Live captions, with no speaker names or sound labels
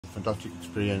fantastic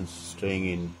experience staying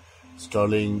in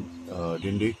Sterling,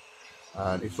 Dindi,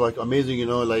 and it's like amazing,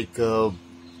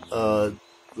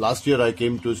 last year I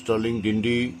came to Sterling,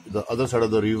 Dindi, the other side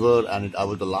of the river, and I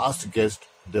was the last guest.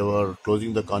 They were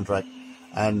closing the contract,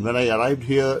 and when I arrived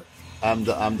here, I'm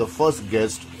the first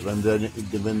guest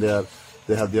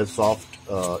they have their soft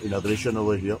inauguration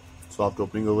over here, soft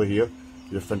opening over here.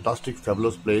 It's a fantastic,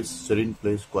 fabulous place, serene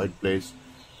place, quiet place.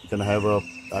 You can have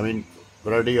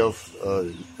variety of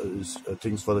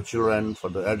things for the children, for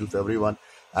the adults, everyone,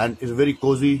 and it's a very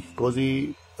cozy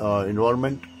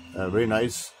environment, very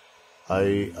nice.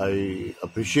 I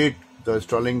appreciate the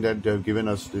Sterling that they have given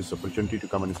us this opportunity to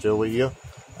come and stay over here,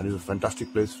 and it's a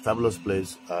fantastic place, fabulous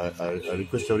place. I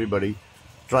request everybody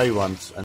try once. And